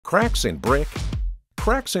cracks in brick,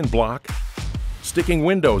 cracks in block, sticking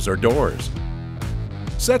windows or doors.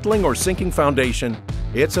 Settling or sinking foundation,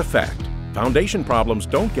 it's a fact. Foundation problems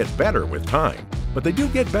don't get better with time, but they do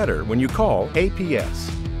get better when you call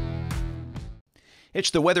APS. It's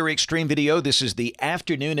the Weather Xtreme video. This is the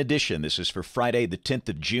afternoon edition. This is for Friday, the 10th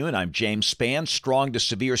of June. I'm James Spann. Strong to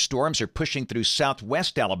severe storms are pushing through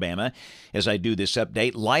southwest Alabama as I do this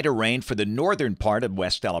update. Lighter rain for the northern part of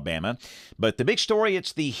West Alabama. But the big story,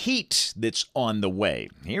 it's the heat that's on the way.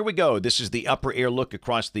 Here we go. This is the upper air look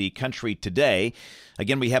across the country today.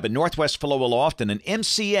 Again, we have a northwest flow aloft and an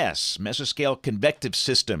MCS, mesoscale convective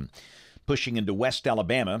system, pushing into West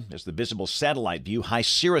Alabama as the visible satellite view. High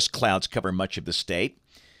cirrus clouds cover much of the state.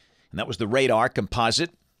 And that was the radar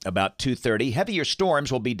composite about 2:30. Heavier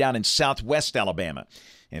storms will be down in southwest Alabama.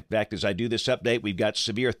 In fact, as I do this update, we've got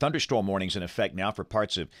severe thunderstorm warnings in effect now for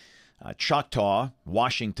parts of Choctaw,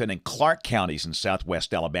 Washington, and Clark counties in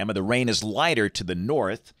southwest Alabama. The rain is lighter to the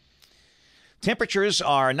north. Temperatures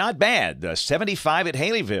are not bad. 75 at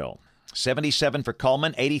Haleyville. 77 for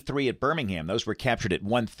Cullman, 83 at Birmingham. Those were captured at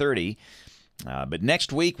 1:30. But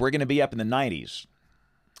next week, we're going to be up in the 90s.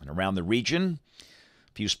 And around the region,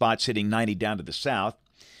 a few spots hitting 90 down to the south.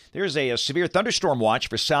 There's a severe thunderstorm watch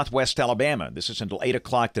for southwest Alabama. This is until 8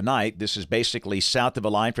 o'clock tonight. This is basically south of a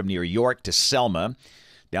line from near York to Selma,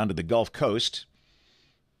 down to the Gulf Coast.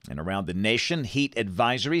 And around the nation, heat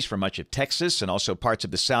advisories for much of Texas and also parts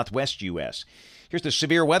of the Southwest U.S. Here's the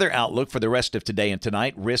severe weather outlook for the rest of today and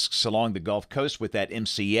tonight. Risks along the Gulf Coast with that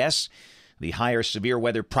MCS. The higher severe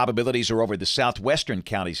weather probabilities are over the southwestern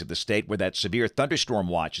counties of the state where that severe thunderstorm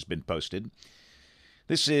watch has been posted.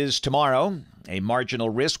 This is tomorrow, a marginal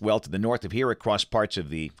risk well to the north of here across parts of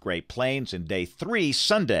the Great Plains. And day 3,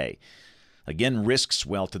 Sunday, again, risks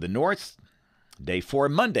well to the north. Day 4,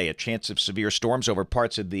 Monday, a chance of severe storms over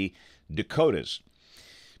parts of the Dakotas.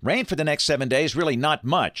 Rain for the next 7 days, really not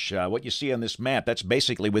much. What you see on this map, that's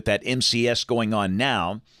basically with that MCS going on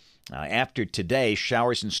now. After today,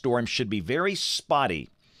 showers and storms should be very spotty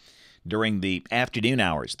during the afternoon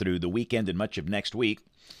hours through the weekend and much of next week.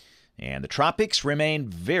 And the tropics remain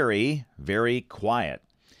very, very quiet.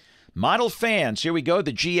 Model fans, here we go,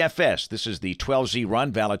 the GFS. This is the 12Z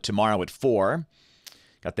run, valid tomorrow at 4.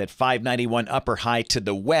 Got that 591 upper high to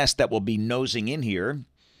the west that will be nosing in here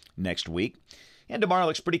next week. And tomorrow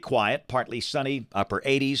looks pretty quiet, partly sunny, upper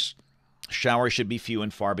 80s. Showers should be few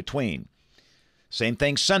and far between. Same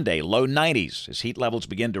thing Sunday, low 90s as heat levels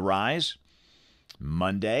begin to rise.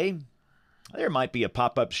 Monday, there might be a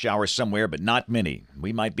pop-up shower somewhere, but not many.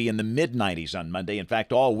 We might be in the mid-90s on Monday. In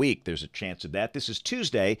fact, all week there's a chance of that. This is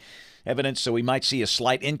Tuesday, evidence so we might see a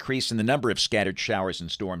slight increase in the number of scattered showers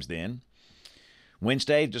and storms then.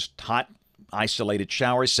 Wednesday, just hot, isolated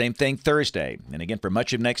showers. Same thing Thursday. And again, for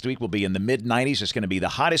much of next week, we'll be in the mid-90s. It's going to be the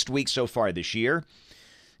hottest week so far this year.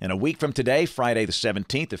 And a week from today, Friday the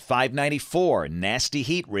 17th, at 594. Nasty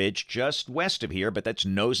heat ridge just west of here, but that's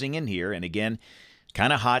nosing in here. And again,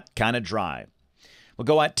 kind of hot, kind of dry. We'll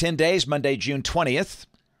go out 10 days, Monday, June 20th.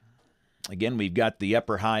 Again, we've got the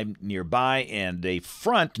upper high nearby and a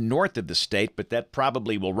front north of the state, but that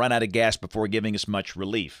probably will run out of gas before giving us much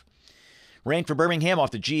relief. Rain for Birmingham off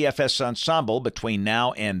the GFS ensemble between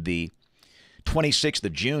now and the 26th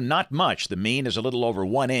of June. Not much. The mean is a little over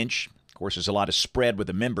 1 inch. Of course, there's a lot of spread with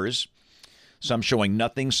the members. Some showing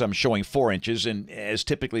nothing, some showing 4 inches. And as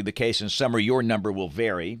typically the case in summer, your number will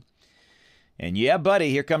vary. And yeah, buddy,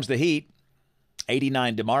 here comes the heat.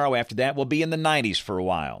 89 tomorrow. After that, we'll be in the 90s for a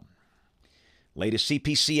while. Latest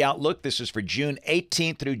CPC outlook. This is for June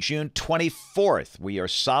 18th through June 24th. We are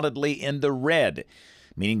solidly in the red,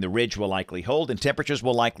 meaning the ridge will likely hold and temperatures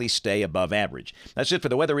will likely stay above average. That's it for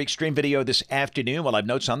the Weather Xtreme video this afternoon. We'll have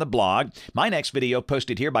notes on the blog. My next video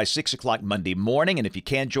posted here by 6 o'clock Monday morning. And if you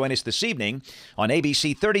can, join us this evening on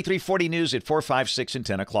ABC 3340 News at 4, 5, 6, and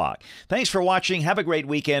 10 o'clock. Thanks for watching. Have a great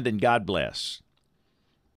weekend, and God bless.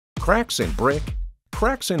 Cracks in brick,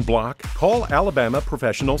 cracks in block, call Alabama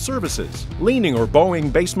Professional Services. Leaning or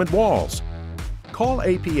bowing basement walls, call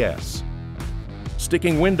APS.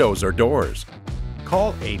 Sticking windows or doors,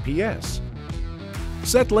 call APS.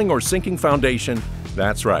 Settling or sinking foundation,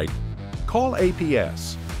 that's right, call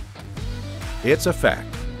APS. It's a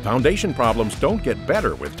fact. Foundation problems don't get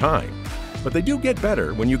better with time, but they do get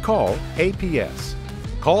better when you call APS.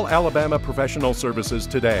 Call Alabama Professional Services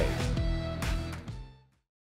today.